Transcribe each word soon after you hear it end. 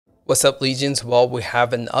What's up, Legions? Well, we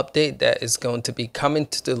have an update that is going to be coming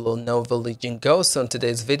to the Lenovo Legion Go. So in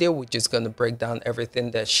today's video, we're just going to break down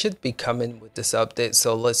everything that should be coming with this update.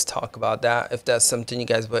 So let's talk about that. If that's something you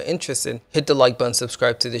guys were interested in, hit the like button,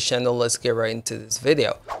 subscribe to the channel. Let's get right into this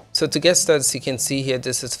video. So to get started, as you can see here,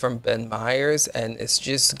 this is from Ben Myers, and it's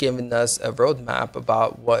just giving us a roadmap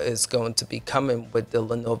about what is going to be coming with the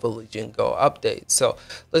Lenovo Legion Go update. So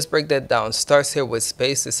let's break that down. Starts here with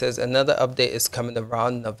space. It says another update is coming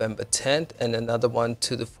around November 10th and another one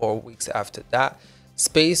 2 to 4 weeks after that.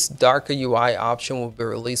 Space darker UI option will be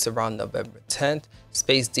released around November 10th.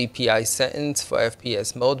 Space DPI settings for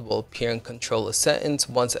FPS mode will appear in controller settings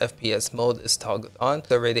once FPS mode is toggled on.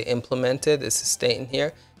 It's already implemented, this is stating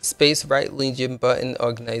here. Space right Legion button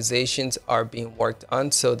organizations are being worked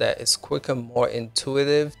on so that it's quicker, more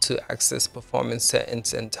intuitive to access performance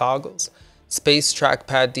settings and toggles. Space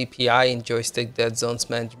trackpad DPI and joystick dead zones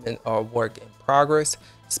management are work in progress.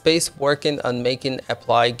 Space working on making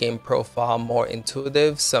apply game profile more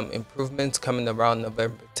intuitive. Some improvements coming around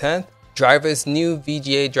November 10th. Drivers, new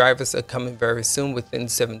VGA drivers are coming very soon within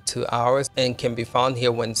 72 hours and can be found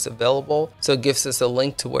here when it's available. So it gives us a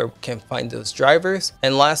link to where we can find those drivers.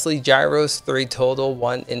 And lastly, gyros, 3 total,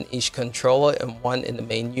 1 in each controller and 1 in the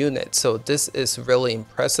main unit. So this is really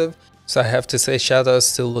impressive. So I have to say shout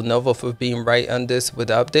outs to Lenovo for being right on this with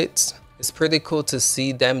updates. It's pretty cool to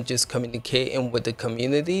see them just communicating with the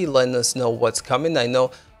community, letting us know what's coming. I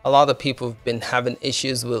know a lot of people have been having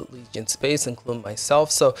issues with Legion Space, including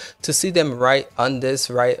myself. So to see them right on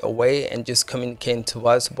this right away and just communicating to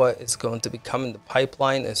us what is going to be coming, the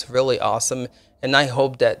pipeline is really awesome. And I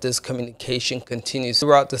hope that this communication continues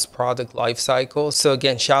throughout this product life cycle. So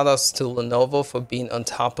again, shout outs to Lenovo for being on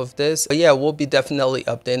top of this. But yeah, we'll be definitely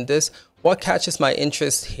updating this. What catches my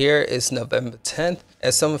interest here is November 10th.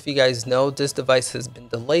 As some of you guys know, this device has been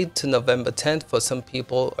delayed to November 10th for some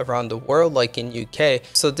people around the world, like in UK.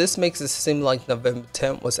 So this makes it seem like November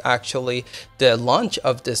 10th was actually the launch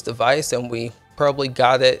of this device, and we probably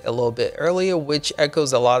got it a little bit earlier, which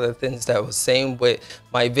echoes a lot of things that I was saying with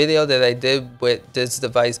my video that I did with this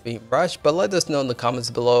device being rushed. But let us know in the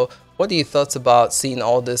comments below, what are your thoughts about seeing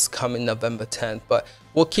all this coming November 10th? But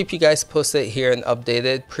we'll keep you guys posted here and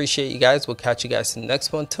updated. Appreciate you guys. We'll catch you guys in the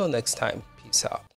next one. Till next time, peace out.